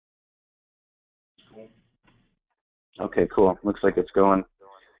Cool. Okay, cool. Looks like it's going.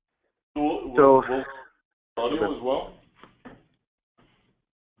 Will audio as well?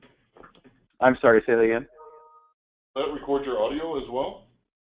 I'm sorry, say that again? Does that record your audio as well?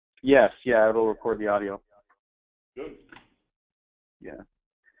 Yes, yeah, it'll record the audio. Good. Yeah.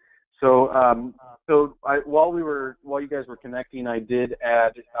 So, while you guys were connecting, I did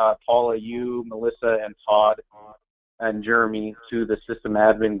add Paula, you, Melissa, and Todd, and Jeremy to the system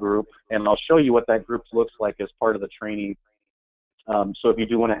admin group, and I'll show you what that group looks like as part of the training. So if you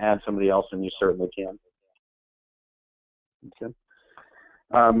do want to add somebody else, then you certainly can. Okay.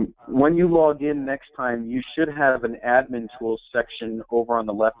 When you log in next time, you should have an admin tools section over on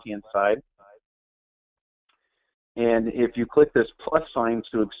the left-hand side. And if you click this plus sign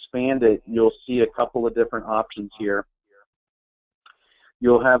to expand it, you'll see a couple of different options here.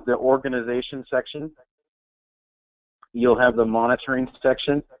 You'll have the organization section. You'll have the monitoring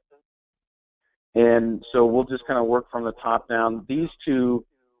section. And so we'll just kind of work from the top down. These two,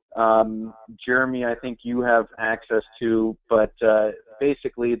 Jeremy, I think you have access to, but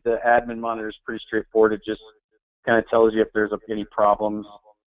basically the admin monitor is pretty straightforward. It just kind of tells you if there's any problems,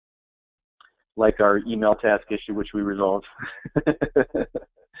 like our email task issue, which we resolved.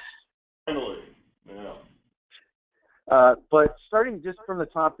 Finally, yeah. But starting just from the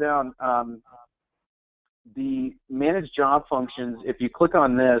top down, the manage job functions, if you click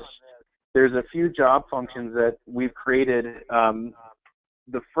on this, there's a few job functions that we've created.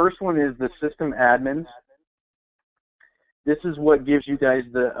 The first one is the system admins. This is what gives you guys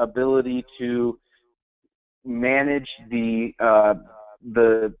the ability to manage the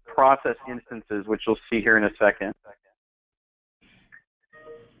process instances, which you'll see here in a second.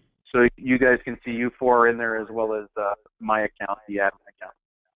 So you guys can see you four in there as well as my account, the admin account.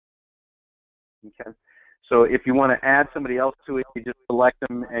 Okay. So if you want to add somebody else to it, you just select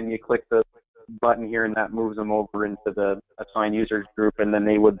them and you click the button here, and that moves them over into the assign users group, and then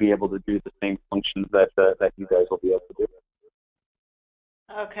they would be able to do the same functions that you guys will be able to do.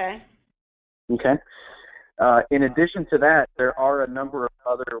 Okay. Okay. In addition to that, there are a number of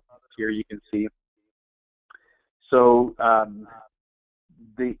other ones here you can see. So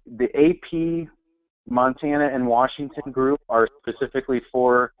the AP Montana and Washington group are specifically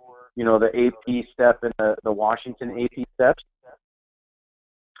for, you know, the AP step and the Washington AP steps.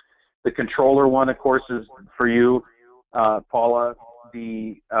 The controller one, of course, is for you, Paula.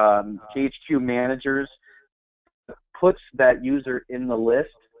 The KHQ managers puts that user in the list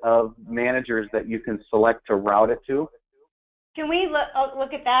of managers that you can select to route it to. Can we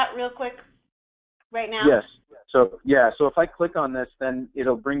look at that real quick right now? Yes. So yeah. So if I click on this, then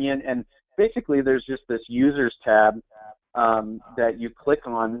it'll bring in, and basically there's just this users tab that you click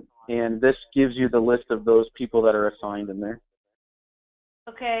on, and this gives you the list of those people that are assigned in there.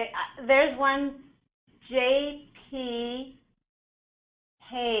 Okay. There's one, JP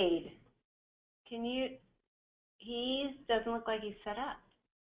Paid. Can you? He doesn't look like he's set up.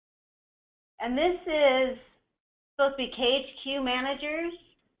 And this is supposed to be KHQ managers?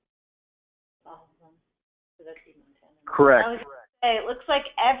 Correct. I was going to say, it looks like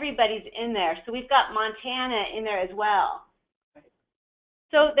everybody's in there. So we've got Montana in there as well.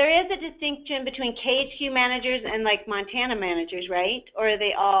 So there is a distinction between KHQ managers and like Montana managers, right? Or are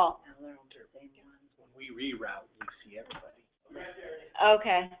they all? No, they're all the same ones. When we reroute, we see everybody.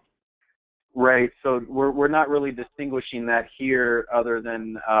 Okay. Right. So we're not really distinguishing that here, other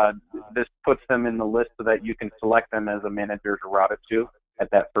than this puts them in the list so that you can select them as a manager to route it to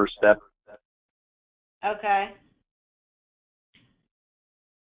at that first step. Okay.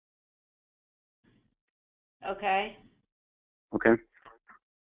 Okay. Okay.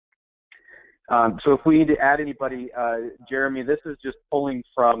 So if we need to add anybody, Jeremy, this is just pulling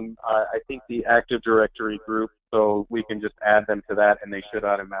from, I think, the Active Directory group, so we can just add them to that, and they should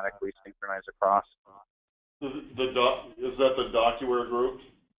automatically synchronize across. Is that the DocuWare group?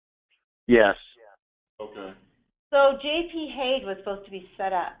 Yes. Okay. So JP Haid was supposed to be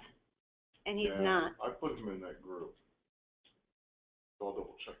set up, and he's not. I put him in that group. So I'll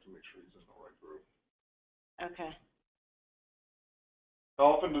double check to make sure he's in the right group. Okay. How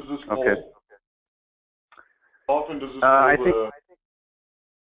often does this pull? Okay. How often does this I think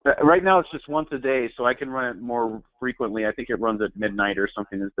right now it's just once a day, so I can run it more frequently. I think it runs at midnight or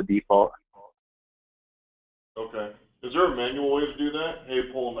something is the default. Okay. Is there a manual way to do that? Hey,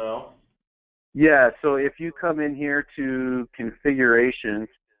 pull now. Yeah, so if you come in here to configuration,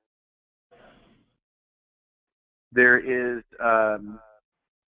 there is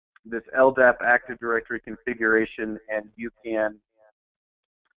this LDAP Active Directory configuration, and you can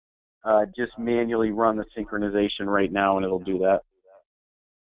just manually run the synchronization right now, and it'll do that.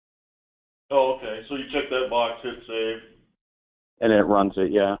 Oh, okay, so you check that box, hit save. and it runs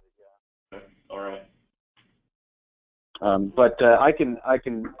it. Yeah. Okay. All right. But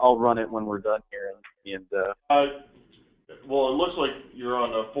I'll run it when we're done here, and Well, it looks like you're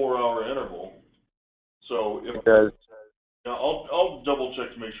on a 4-hour interval. So if it does. yeah, I'll double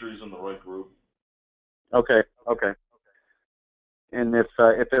check to make sure he's in the right group. Okay. Okay. And if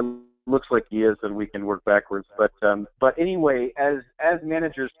it looks like he is, then we can work backwards. But anyway, as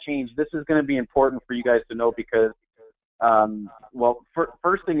managers change, this is going to be important for you guys to know because,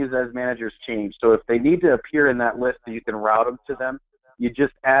 first thing is as managers change. So if they need to appear in that list so you can route them to them, you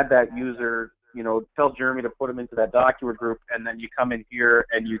just add that user, tell Jeremy to put them into that document group, and then you come in here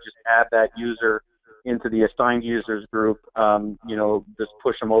and you just add that user into the assigned users group, just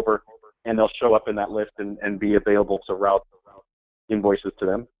push them over, and they'll show up in that list and be available to route invoices to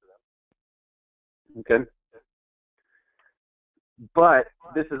them. Okay. But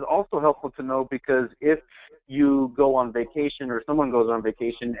this is also helpful to know because if you go on vacation or someone goes on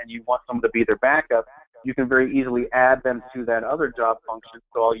vacation and you want someone to be their backup, you can very easily add them to that other job function.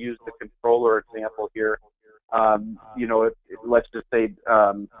 So I'll use the controller example here. Let's just say,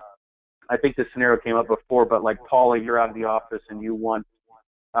 I think this scenario came up before, but like Paula, you're out of the office and you want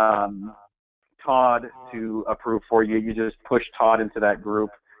Todd to approve for you. You just push Todd into that group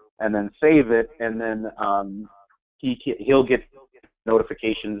and then save it, and then he'll get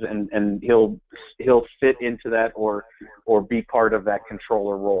notifications and he'll fit into that or be part of that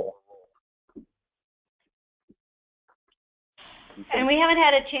controller role. And we haven't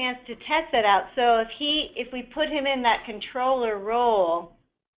had a chance to test that out. So if we put him in that controller role,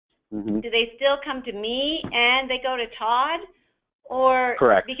 do they still come to me and they go to Todd? Or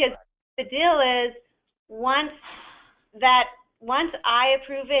correct? Because the deal is once I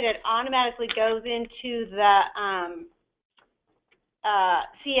approve it, it automatically goes into the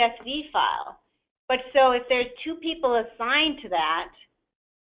CSV file. But so if there's 2 people assigned to that,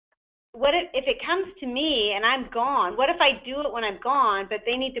 what if it comes to me and I'm gone? What if I do it when I'm gone, but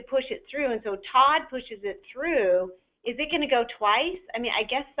they need to push it through, and so Todd pushes it through? Is it going to go twice? I mean, I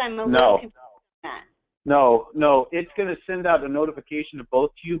guess I'm a little confused on that. No, it's going to send out a notification to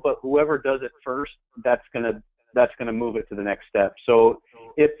both of you, but whoever does it first, that's going to move it to the next step. So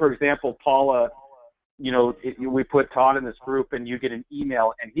if, for example, Paula, we put Todd in this group and you get an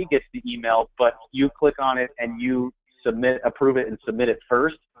email and he gets the email, but you click on it and you approve it and submit it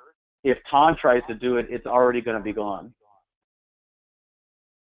first. If Todd tries to do it, it's already going to be gone.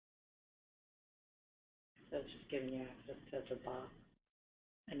 So it's just giving you access to the box.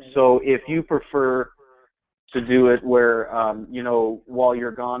 So if you prefer to do it where, while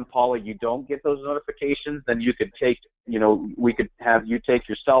you're gone, Paula, you don't get those notifications, then you could we could have you take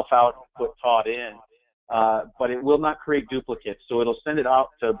yourself out and put Todd in, but it will not create duplicates. So it'll send it out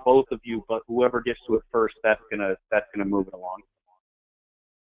to both of you, but whoever gets to it first, that's gonna move it along.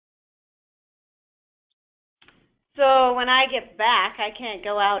 So when I get back, I can't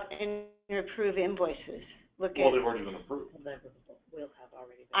go out and approve invoices. Well, they've already been approved. We'll have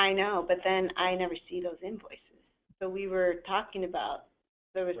already been. I know, but then I never see those invoices. So we were talking about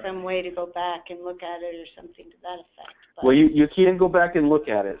there was some way to go back and look at it or something to that effect. But well, you can go back and look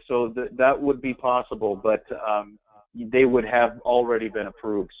at it, so that would be possible, but they would have already been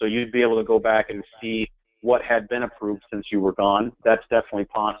approved. So you'd be able to go back and see what had been approved since you were gone. That's definitely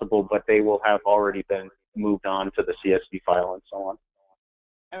possible, but they will have already been moved on to the CSV file and so on.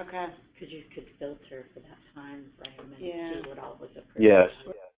 okay. Because you could filter for that time frame and Yeah. see what all was approved. Yes.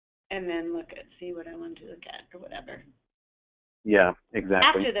 And then see what I wanted to look at or whatever. Yeah, exactly.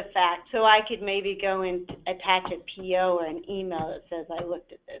 After the fact, so I could maybe go and attach a PO or an email that says I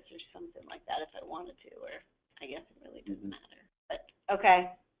looked at this or something like that if I wanted to, or I guess it really doesn't matter. But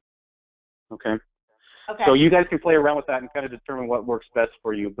okay. Okay. Okay. So you guys can play around with that and kind of determine what works best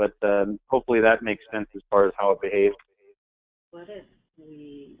for you, but hopefully that makes sense as far as how it behaves. What if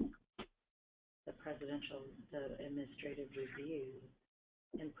the administrative review,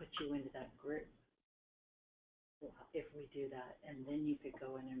 and put you into that group? Well, if we do that, and then you could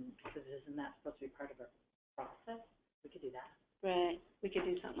go in and, because isn't that supposed to be part of a process? We could do that. Right. We could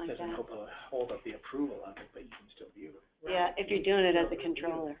do something like Doesn't that. hold up the approval of it, but you can still view it. Yeah, if you're doing it as a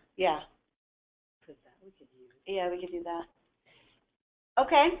controller. Yeah. Because that we could use. Yeah, we could do that.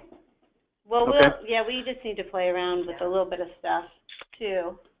 Okay. Well, Okay. we just need to play around with a little bit of stuff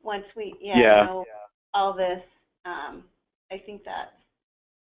too. Once we Yeah. know all this, I think that.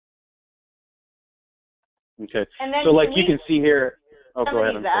 Okay. And then So like you can see here. Oh, some go of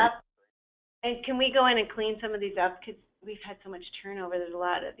ahead. these I'm sorry. up. And can we go in and clean some of these up? Because we've had so much turnover. There's a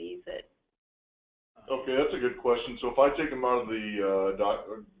lot of these that. Okay, that's a good question. So if I take them out of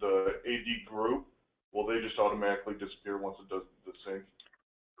the AD group, will they just automatically disappear once it does the sync?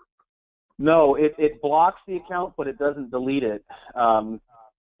 No, it blocks the account, but it doesn't delete it.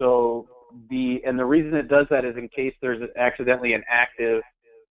 So the reason it does that is in case there's accidentally an active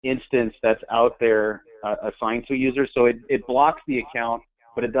instance that's out there assigned to a user. So it blocks the account,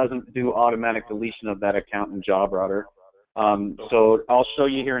 but it doesn't do automatic deletion of that account in JobRouter. So I'll show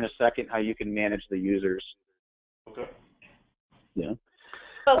you here in a second how you can manage the users. Okay. Yeah.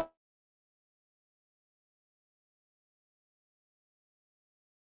 So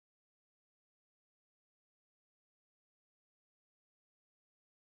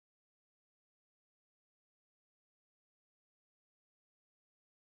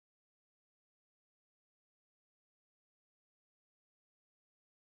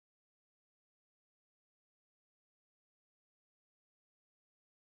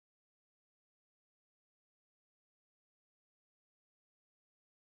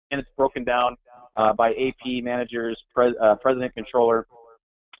And it's broken down by AP managers, president, controller,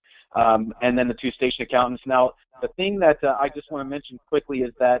 and then the two station accountants. Now, the thing that I just want to mention quickly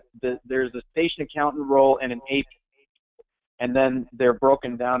is that there's a station accountant role and an AP, and then they're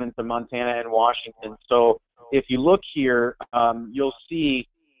broken down into Montana and Washington. So if you look here, you'll see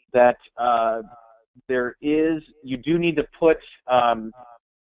that you do need to put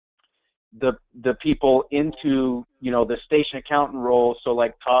the people into, the station accountant role. So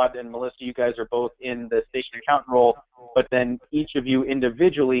like Todd and Melissa, you guys are both in the station accountant role, but then each of you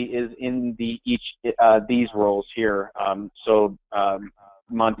individually is in these roles here. So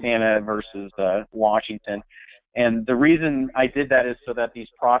Montana versus Washington. And the reason I did that is so that these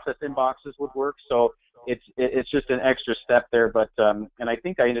process inboxes would work. So it's just an extra step there, but and I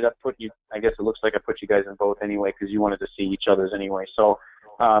think I ended up I guess it looks like I put you guys in both anyway because you wanted to see each other's anyway. So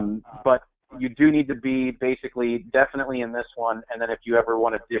but you do need to be basically definitely in this one, and then if you ever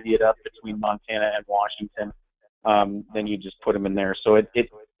want to divvy it up between Montana and Washington, then you just put them in there. So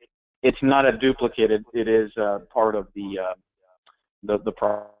it's not a duplicate. It is part of the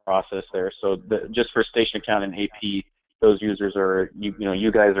process there. So just for station account and AP, those users are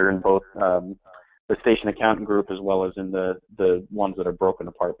you guys are in both the station accountant group as well as in the ones that are broken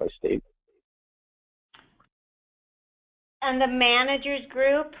apart by state. and the managers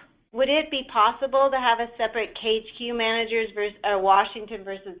group, would it be possible to have a separate KHQ managers versus Washington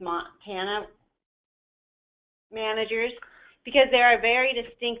versus Montana managers? Because there are very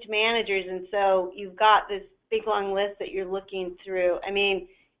distinct managers, and so you've got this big long list that you're looking through. I mean,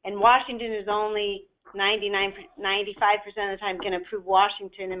 and Washington is only 95% of the time going to approve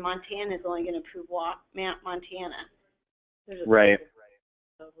Washington, and Montana is only going to approve Montana. Right.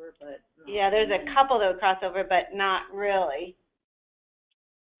 Over, but yeah, there's a couple that would cross over, but not really.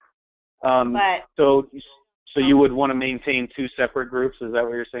 So you would want to maintain two separate groups, is that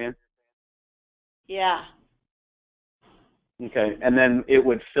what you're saying? Yeah. Okay, and then it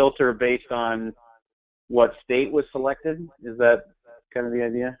would filter based on what state was selected? Is that kind of the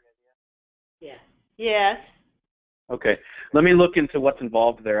idea? yeah. Yes. Okay, let me look into what's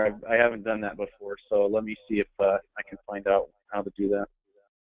involved there. I haven't done that before, so let me see if I can find out how to do that.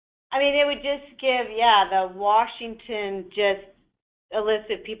 I mean, it would just give, the Washington, just a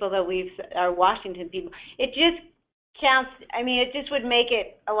list of people that are Washington people. It just counts, I mean, it just would make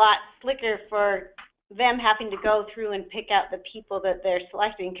it a lot slicker for them having to go through and pick out the people that they're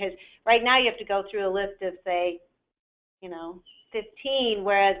selecting, because right now you have to go through a list of, say, 15,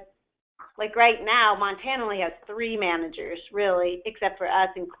 whereas, like right now, Montana only has 3 managers, really, except for us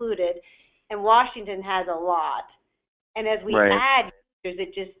included, and Washington has a lot. And as we add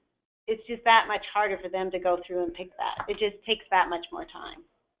users, it's just that much harder for them to go through and pick that. It just takes that much more time.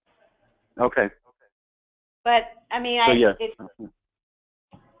 Okay. But, I mean, so, it's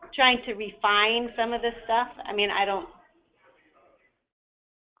trying to refine some of this stuff. I mean,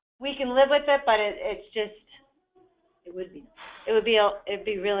 we can live with it, but it's just, it'd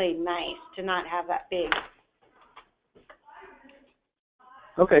be really nice to not have that big.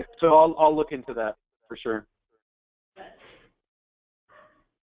 Okay, so I'll look into that for sure.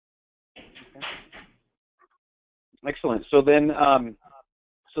 Excellent. So then,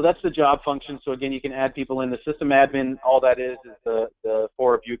 so that's the job function. So again, you can add people in. The system admin. All that is the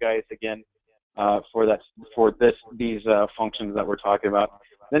 4 of you guys again for these functions that we're talking about.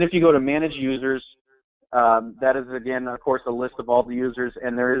 Then if you go to manage users, that is again, of course, a list of all the users,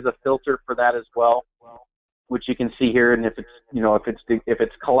 and there is a filter for that as well, which you can see here. And if it's if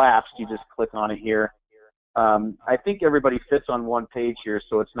it's collapsed, you just click on it here. I think everybody fits on one page here,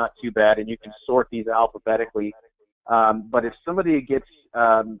 so it's not too bad, and you can sort these alphabetically. But if somebody gets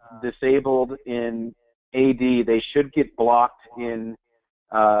disabled in AD, they should get blocked in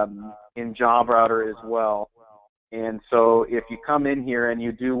in JobRouter as well. And so if you come in here and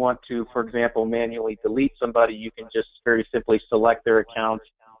you do want to, for example, manually delete somebody, you can just very simply select their account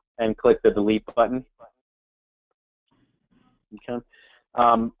and click the delete button. Okay.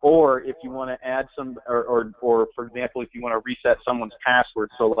 Or if you want to add some, or for example, if you want to reset someone's password,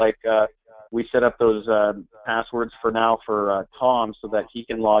 so like we set up those passwords for now for Tom so that he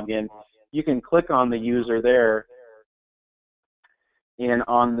can log in, you can click on the user there, and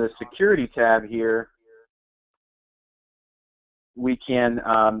on the security tab here, we can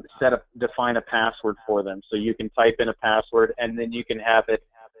define a password for them. So you can type in a password, and then you can have it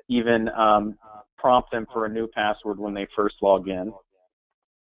even prompt them for a new password when they first log in.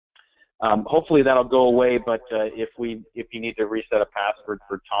 Hopefully that'll go away, but if you need to reset a password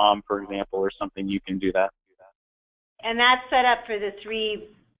for Tom, for example, or something, you can do that. And that's set up for the 3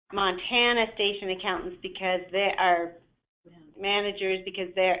 Montana station accountants because they are managers, because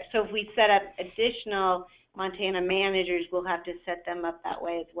so if we set up additional Montana managers, we'll have to set them up that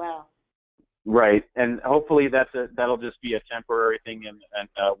way as well. Right, and hopefully that'll just be a temporary thing, and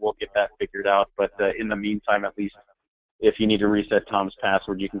we'll get that figured out. But in the meantime, at least, if you need to reset Tom's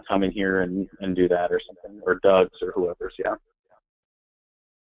password, you can come in here and do that or something, or Doug's or whoever's, yeah.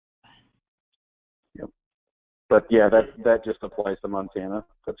 Yep. But yeah, that just applies to Montana.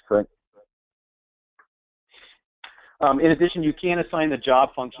 That's correct. In addition, you can assign the job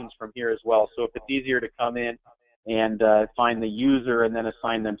functions from here as well. So if it's easier to come in and find the user and then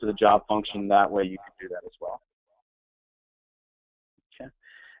assign them to the job function, that way you can do that as well. Okay.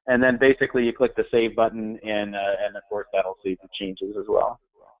 And then basically you click the save button, and of course that'll save the changes as well.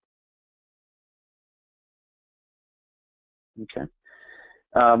 Okay.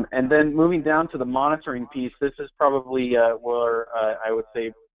 And then moving down to the monitoring piece, this is probably where I would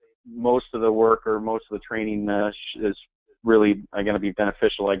say most of the work or most of the training is really going to be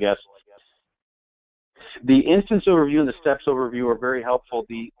beneficial, I guess. The instance overview and the steps overview are very helpful.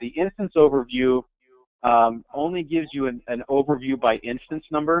 The instance overview only gives you an overview by instance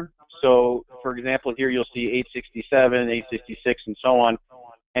number. So, for example, here you'll see 867, 866, and so on.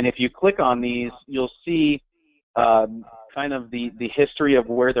 And if you click on these, you'll see kind of the history of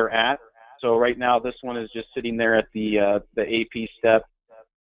where they're at. So right now, this one is just sitting there at the AP step.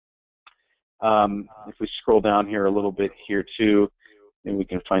 If we scroll down here a little bit here too, then we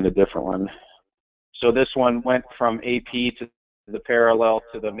can find a different one. So this one went from AP to the parallel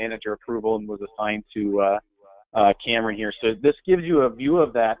to the manager approval and was assigned to Cameron here. So this gives you a view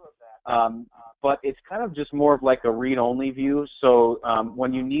of that, but it's kind of just more of like a read-only view. So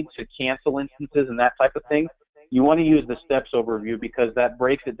when you need to cancel instances and that type of thing, you want to use the steps overview because that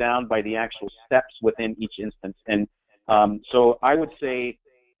breaks it down by the actual steps within each instance. And so I would say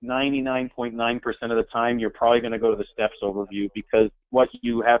 99.9% of the time, you're probably going to go to the steps overview, because what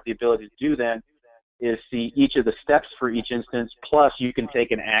you have the ability to do then is see each of the steps for each instance, plus you can take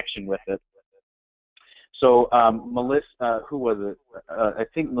an action with it. So Melissa, who was it? I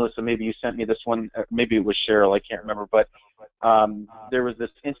think Melissa, maybe you sent me this one. Maybe it was Cheryl, I can't remember. But there was this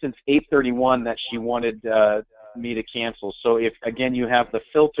instance 831 that she wanted me to cancel. So if, again, you have the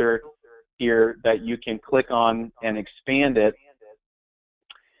filter here that you can click on and expand it.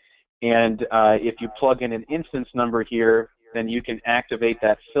 And if you plug in an instance number here, then you can activate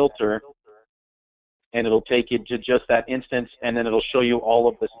that filter, and it'll take you to just that instance, and then it'll show you all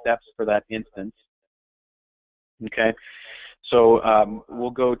of the steps for that instance. Okay, so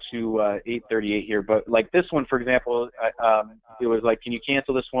we'll go to 838 here, but like this one, for example, it was like, can you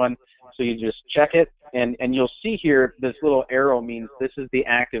cancel this one? So you just check it, and you'll see here this little arrow means this is the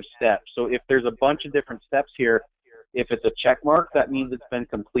active step. So if there's a bunch of different steps here, if it's a check mark, that means it's been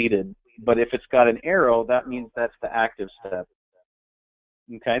completed. But if it's got an arrow, that means that's the active step.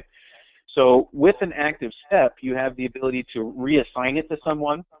 Okay? So with an active step, you have the ability to reassign it to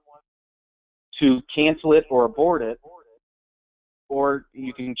someone, to cancel it or abort it, or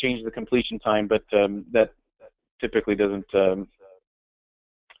you can change the completion time, but that typically doesn't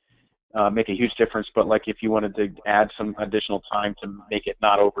make a huge difference. But like if you wanted to add some additional time to make it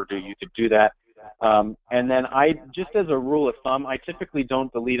not overdue, you could do that. And then just as a rule of thumb, I typically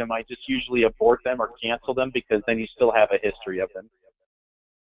don't delete them. I just usually abort them or cancel them, because then you still have a history of them.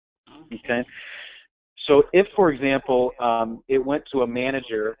 Okay. So if, for example, it went to a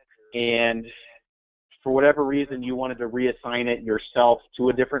manager and for whatever reason you wanted to reassign it yourself to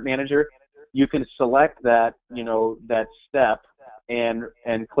a different manager, you can select that, that step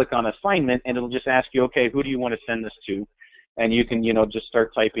and click on assignment, and it'll just ask you, okay, who do you want to send this to? And you can, just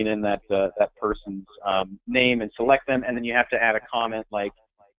start typing in that person's name and select them, and then you have to add a comment like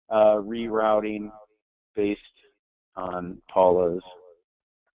rerouting based on Paula's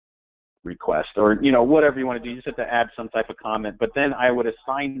request, or whatever you want to do. You just have to add some type of comment. But then I would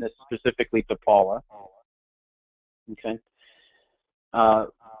assign this specifically to Paula. Okay.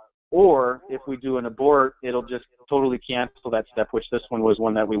 Or if we do an abort, it'll just totally cancel that step, which this one was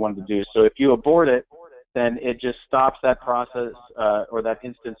one that we wanted to do. So if you abort it, then it just stops that process or that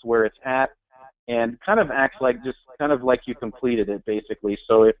instance where it's at, and kind of acts like you completed it, basically.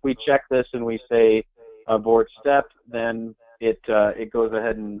 So if we check this and we say abort step, then it goes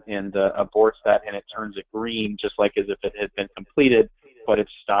ahead and aborts that, and it turns it green, just like as if it had been completed, but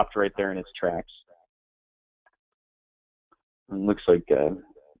it's stopped right there in its tracks. It looks like I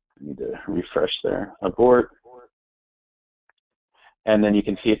need to refresh there. Abort. And then you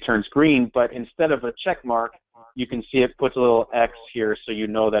can see it turns green, but instead of a check mark, you can see it puts a little X here, so you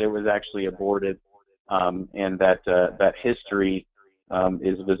know that it was actually aborted, and that history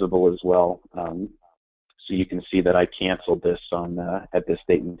is visible as well. So you can see that I canceled this on at this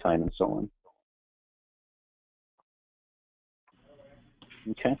date and time and so on.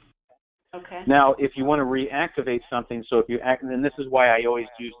 Okay. Okay. Now, if you want to reactivate something, so if you and this is why I always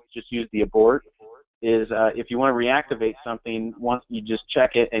just use the abort, is if you want to reactivate something, once you just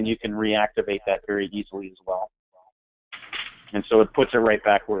check it and you can reactivate that very easily as well. And so it puts it right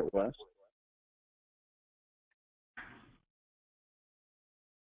back where it was.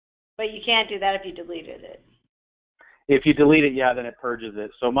 But you can't do that if you deleted it. If you delete it, yeah, then it purges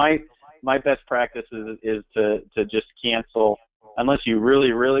it. So my best practice is to just cancel. Unless you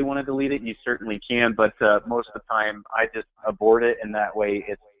really, really want to delete it, you certainly can, but most of the time I just abort it, and that way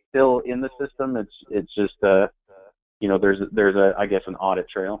it's still in the system. It's just there's a I guess an audit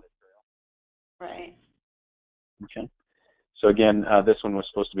trail. Right. Okay. So again, this one was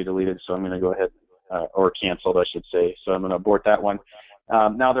supposed to be deleted, so I'm going to go ahead or canceled, I should say. So I'm going to abort that one.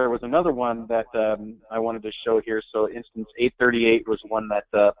 Now there was another one that I wanted to show here. So instance 838 was one that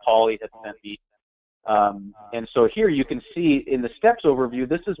Paulie had sent me. And so here you can see in the steps overview,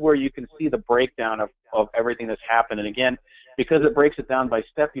 this is where you can see the breakdown of everything that's happened. And again, because it breaks it down by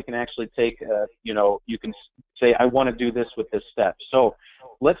step, you can actually take, you can say, I want to do this with this step. So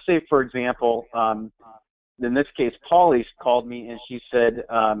let's say, for example, in this case, Paulie called me and she said,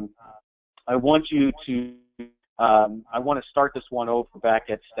 I want you to, I want to start this one over back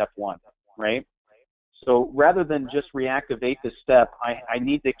at step 1, right? So rather than just reactivate this step, I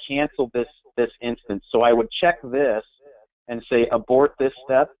need to cancel this instance. So I would check this and say abort this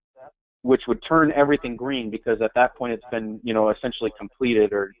step, which would turn everything green because at that point it's been, essentially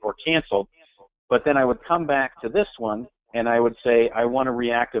completed or canceled. But then I would come back to this one and I would say I want to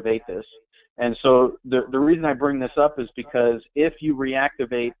reactivate this. And so the reason I bring this up is because if you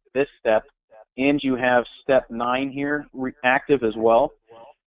reactivate this step and you have step 9 here active as well,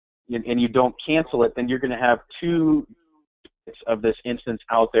 and you don't cancel it, then you're going to have 2 of this instance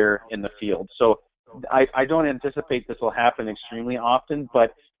out there in the field. So I don't anticipate this will happen extremely often,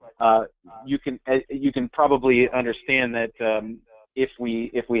 but you can probably understand that if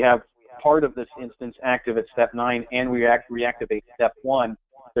we have part of this instance active at step 9 and we reactivate step 1,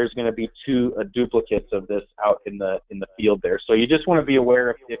 there's going to be 2 duplicates of this out in the field there. So you just want to be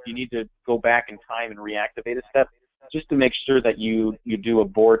aware if you need to go back in time and reactivate a step, just to make sure that you do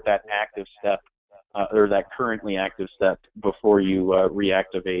abort that active step or that currently active step before you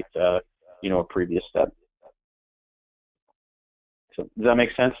reactivate a previous step. So does that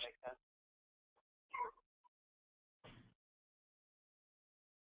make sense?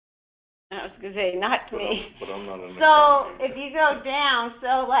 I was going to say, not to me. But I'm not in So if you go down,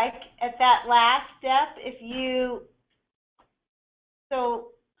 so like at that last step,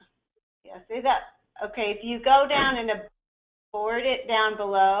 say that, okay, if you go down and abort it down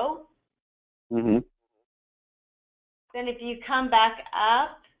below, Mm-hmm. then if you come back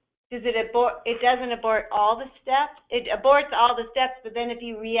up, does it abort? It doesn't abort all the steps. It aborts all the steps, but then if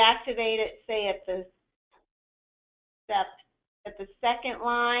you reactivate it, say at the step, at the second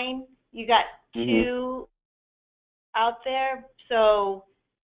line, you got 2 out there, so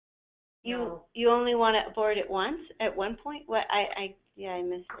you only want to abort it once at one point. What I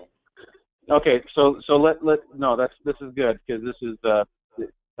missed it. Okay, so this is good because this is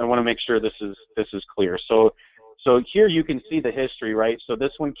I want to make sure this is clear. So here you can see the history, right? So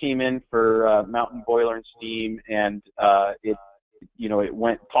this one came in for Mountain Boiler and Steam, and it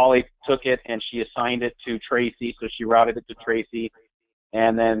went. Paulie took it and she assigned it to Tracy, so she routed it to Tracy,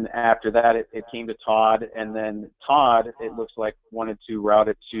 and then after that it came to Todd, and then Todd, it looks like, wanted to route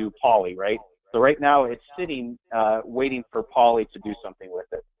it to Paulie, right? So right now it's sitting waiting for Paulie to do something with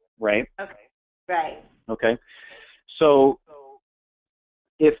it, right? Okay. Right. Okay. So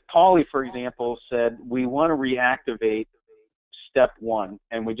if Paulie, for example, said we want to reactivate step 1,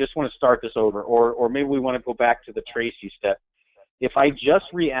 and we just want to start this over, or maybe we want to go back to the Tracy step. If I just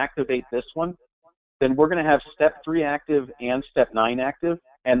reactivate this one, then we're going to have step 3 active and step 9 active,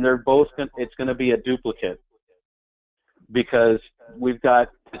 and they're both it's going to be a duplicate because we've got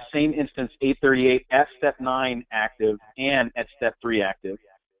the same instance 838 at step 9 active and at step 3 active.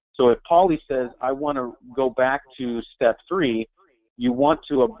 So if Paulie says, I want to go back to step 3, you want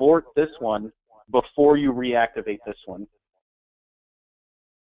to abort this one before you reactivate this one.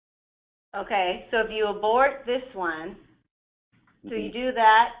 Okay, so if you abort this one, so you do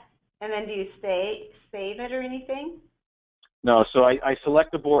that, and then do you save it or anything? No, so I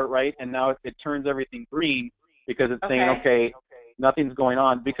select abort, right, and now it turns everything green because it's saying, okay, nothing's going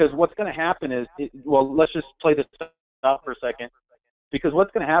on. Because what's going to happen is, well, let's just play this out for a second. Because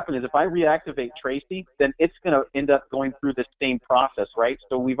what's going to happen is if I reactivate Tracy, then it's going to end up going through the same process, right?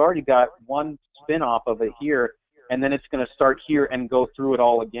 So we've already got one spin-off of it here, and then it's going to start here and go through it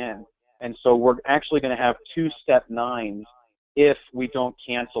all again. And so we're actually going to have 2 step 9s if we don't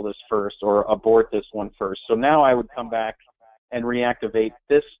cancel this first or abort this one first. So now I would come back and reactivate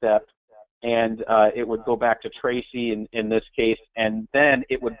this step, and it would go back to Tracy in this case, and then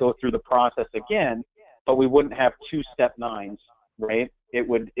it would go through the process again, but we wouldn't have 2 step 9s, right? It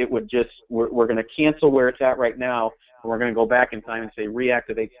would just, we're going to cancel where it's at right now, and we're going to go back in time and say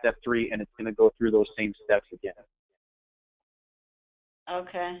reactivate step 3, and it's going to go through those same steps again.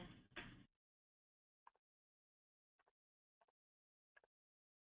 Okay.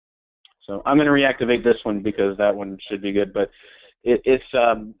 So I'm going to reactivate this one because that one should be good. But it's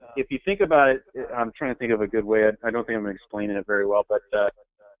if you think about it, I'm trying to think of a good way. I don't think I'm explaining it very well.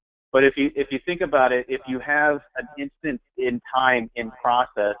 But if you think about it, if you have an instance in time in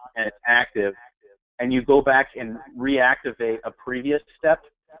process and it's active, and you go back and reactivate a previous step,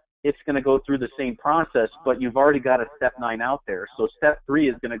 it's going to go through the same process, but you've already got a step 9 out there. So step 3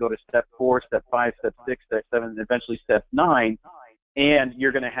 is going to go to step 4, step 5, step 6, step 7, and eventually step 9. And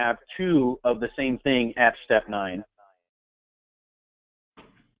you're going to have 2 of the same thing at step 9.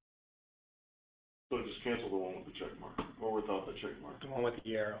 So just cancel the one with the check mark, or without the check mark. The one with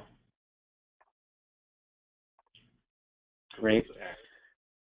the arrow. Great.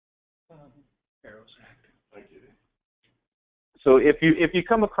 Arrow's active. I get it. So if you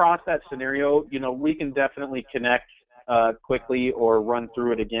come across that scenario, you know, we can definitely connect quickly or run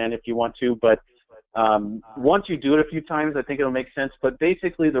through it again if you want to. But once you do it a few times, I think it'll make sense. But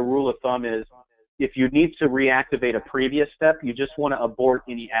basically, the rule of thumb is if you need to reactivate a previous step, you just want to abort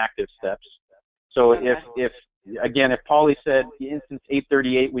any active steps. So if again, if Paulie said instance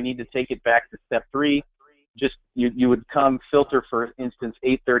 838, we need to take it back to step 3, just you would come filter for instance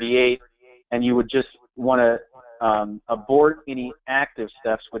 838, and you would just want to abort any active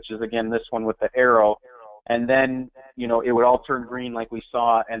steps, which is again this one with the arrow, and then you know it would all turn green like we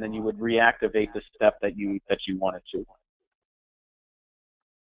saw, and then you would reactivate the step that you wanted to.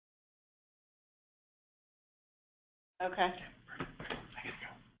 Okay.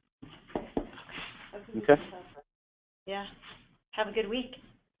 Okay. Yeah. Have a good week.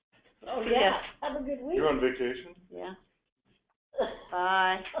 Oh, yeah. Have a good week. You're on vacation? Yeah.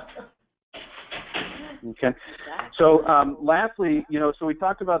 Bye. Okay. So lastly, you know, so we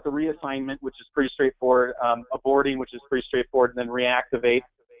talked about the reassignment, which is pretty straightforward, aborting, which is pretty straightforward, and then reactivate.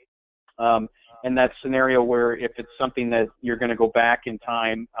 And that scenario where if it's something that you're going to go back in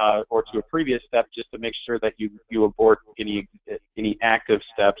time or to a previous step just to make sure that you abort any active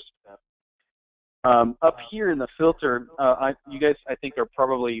steps. Up here in the filter, you guys, I think, are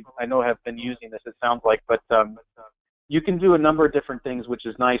probably, I know have been using this, it sounds like, but you can do a number of different things, which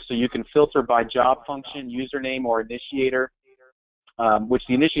is nice. So you can filter by job function, username, or initiator, which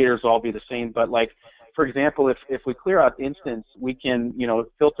the initiators will all be the same. But like, for example, if we clear out instance, we can, you know,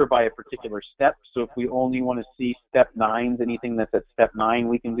 filter by a particular step. So if we only want to see step 9s, anything that's at step 9,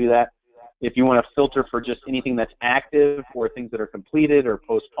 we can do that. If you want to filter for just anything that's active or things that are completed or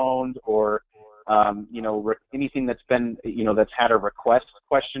postponed or you know, anything that's been, you know, that's had a request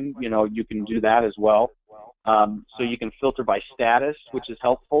question, you know, you can do that as well. So you can filter by status, which is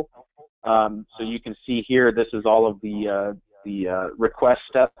helpful. So you can see here, this is all of the request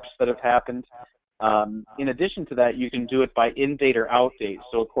steps that have happened. In addition to that, you can do it by in date or out date.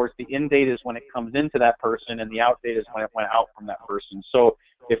 So of course, the in date is when it comes into that person, and the out date is when it went out from that person. So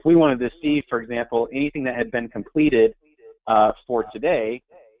if we wanted to see, for example, anything that had been completed for today,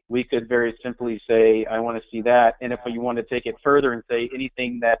 we could very simply say, I want to see that. And if you want to take it further and say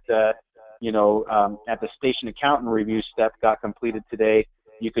anything that, you know, at the station accountant review step got completed today,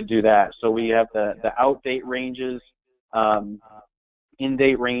 you could do that. So we have the out date ranges,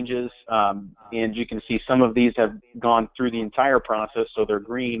 in-date ranges, and you can see some of these have gone through the entire process, so they're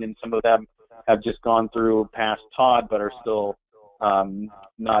green, and some of them have just gone through past Todd, but are still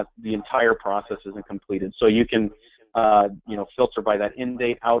not, the entire process isn't completed. So you can, filter by that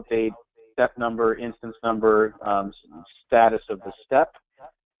in-date, out-date, step number, instance number, status of the step.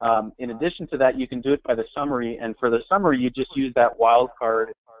 In addition to that, you can do it by the summary, and for the summary, you just use that wildcard,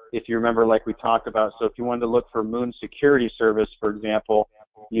 if you remember, like we talked about. So if you wanted to look for Moon Security Service, for example,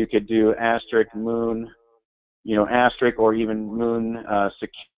 you could do asterisk Moon, asterisk, or even Moon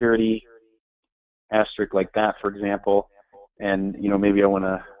Security, asterisk like that, for example. And, maybe I want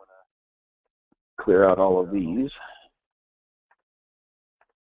to clear out all of these.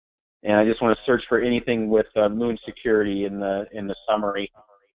 And I just want to search for anything with Moon Security in the summary,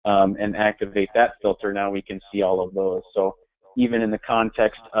 and activate that filter. Now we can see all of those. So even in the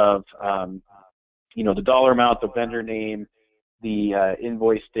context of, the dollar amount, the vendor name, the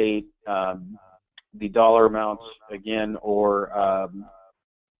invoice date, the dollar amount again, or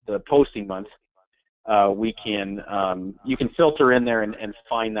the posting month, we can, you can filter in there and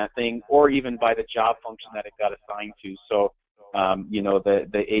find that thing, or even by the job function that it got assigned to. So,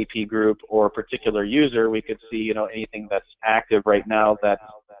 the AP group or particular user, we could see, anything that's active right now that's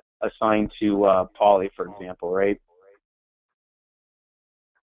assigned to Polly, for example, right?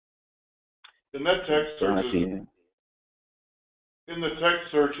 In that text search, in the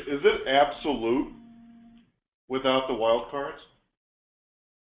text search, is it absolute without the wildcards?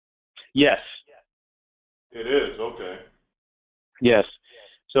 Yes. It is, okay. Yes.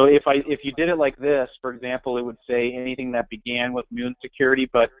 So if you did it like this, for example, it would say anything that began with Moon Security,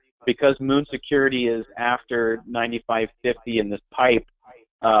 but because Moon Security is after 9550 in this pipe,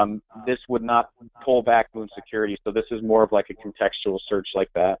 this would not pull back Moon Security. So this is more of like a contextual search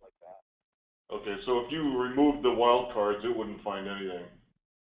like that. Okay, so if you removed the wildcards, it wouldn't find anything.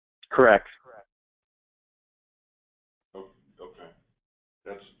 Correct. Oh, okay.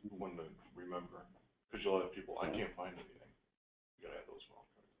 That's one to remember. Because you'll have people, I can't find anything. You gotta have those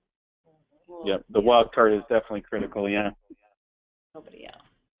wildcards. Well, Yep, the wild card is definitely critical, yeah. Nobody else,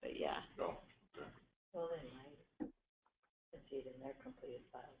 but yeah. No, okay. Well, they might see it in their completed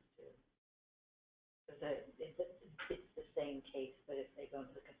files too. Because it's the same case, but if they go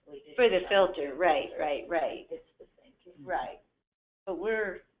to the completed. For the filter, right. It's the same case. Right. But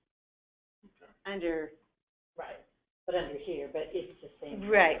we're under. Right. But under here, but it's the same.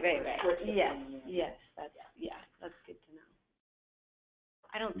 Right. Works the Yes, same, yes, that's good to know.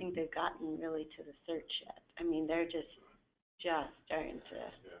 I don't think they've gotten really to the search yet. I mean, they're just starting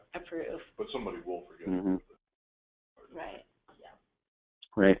to approve. But somebody will forget. Mm-hmm. Right.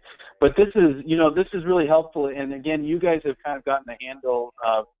 Right. But this is really helpful. And again, you guys have kind of gotten the handle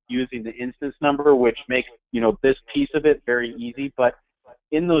of using the instance number, which makes, this piece of it very easy. But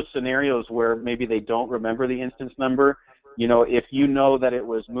in those scenarios where maybe they don't remember the instance number, if you know that it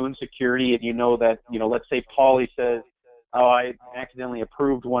was Moon Security and you know that, let's say Paulie says, oh, I accidentally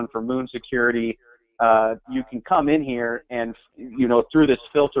approved one for Moon Security, you can come in here and, through this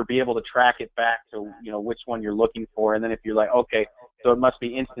filter, be able to track it back to, which one you're looking for. And then if you're like, okay, so it must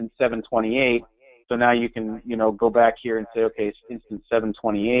be instance 728. So now you can, go back here and say, okay, it's instance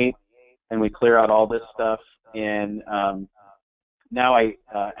 728, and we clear out all this stuff. And now I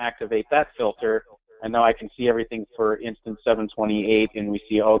activate that filter, and now I can see everything for instance 728, and we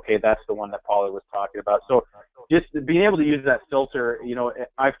see, okay, that's the one that Paulie was talking about. So just being able to use that filter,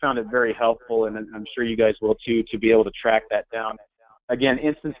 I found it very helpful, and I'm sure you guys will too, to be able to track that down. Again,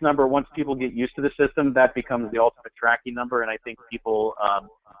 instance number, once people get used to the system, that becomes the ultimate tracking number, and I think people,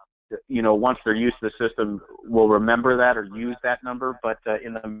 once they're used to the system, will remember that or use that number. But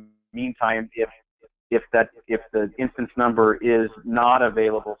in the meantime, if the instance number is not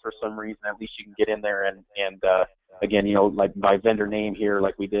available for some reason, at least you can get in there and again, like by vendor name here,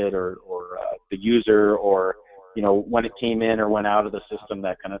 like we did, or the user, or when it came in or went out of the system,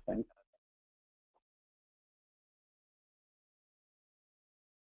 that kind of thing.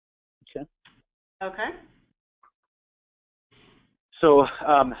 Okay. So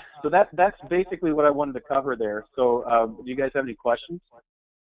that's basically what I wanted to cover there. So do you guys have any questions?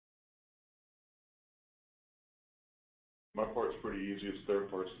 My part's pretty easy. It's their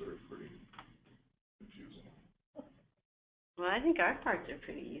parts that are pretty confusing. Well, I think our parts are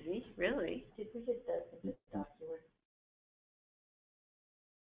pretty easy, really. Did we get that in the document?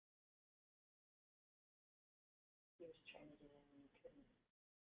 He was trying to get in and he couldn't.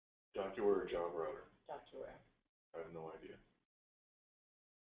 DocuWare or JobRouter? DocuWare. I have no idea.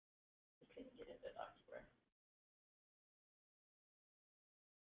 He couldn't get into DocuWare.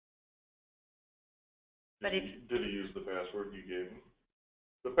 But if Did he use the password you gave him?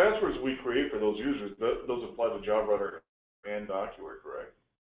 The passwords we create for those users, those apply to JobRouter and DocuWare, correct?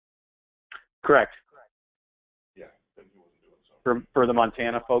 Correct. Yeah, then he wasn't doing something. For the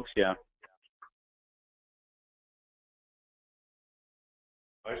Montana folks, yeah.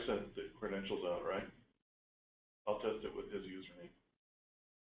 I sent the credentials out, right? I'll test it with his username.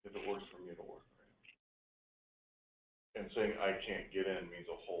 If it works for me, it'll work for him. And saying I can't get in means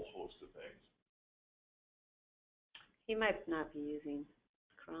a whole host of things. He might not be using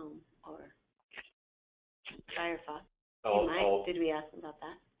Chrome or Firefox. He might. Did we ask him about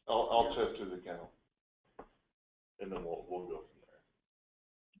that? I'll test his account, and then we'll go from there.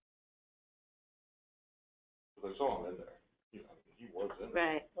 Because I saw him in there. He was in there.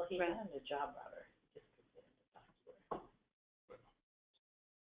 Right. Well, he Right. had a JobRouter, just to get into DocuWare.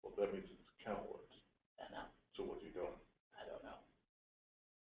 Well, that means his account works. I know, So what's he doing? I don't know.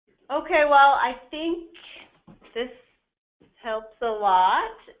 Okay, well, I think this helps a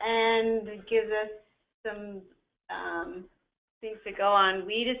lot and gives us some things to go on.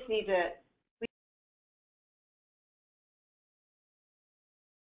 We just need to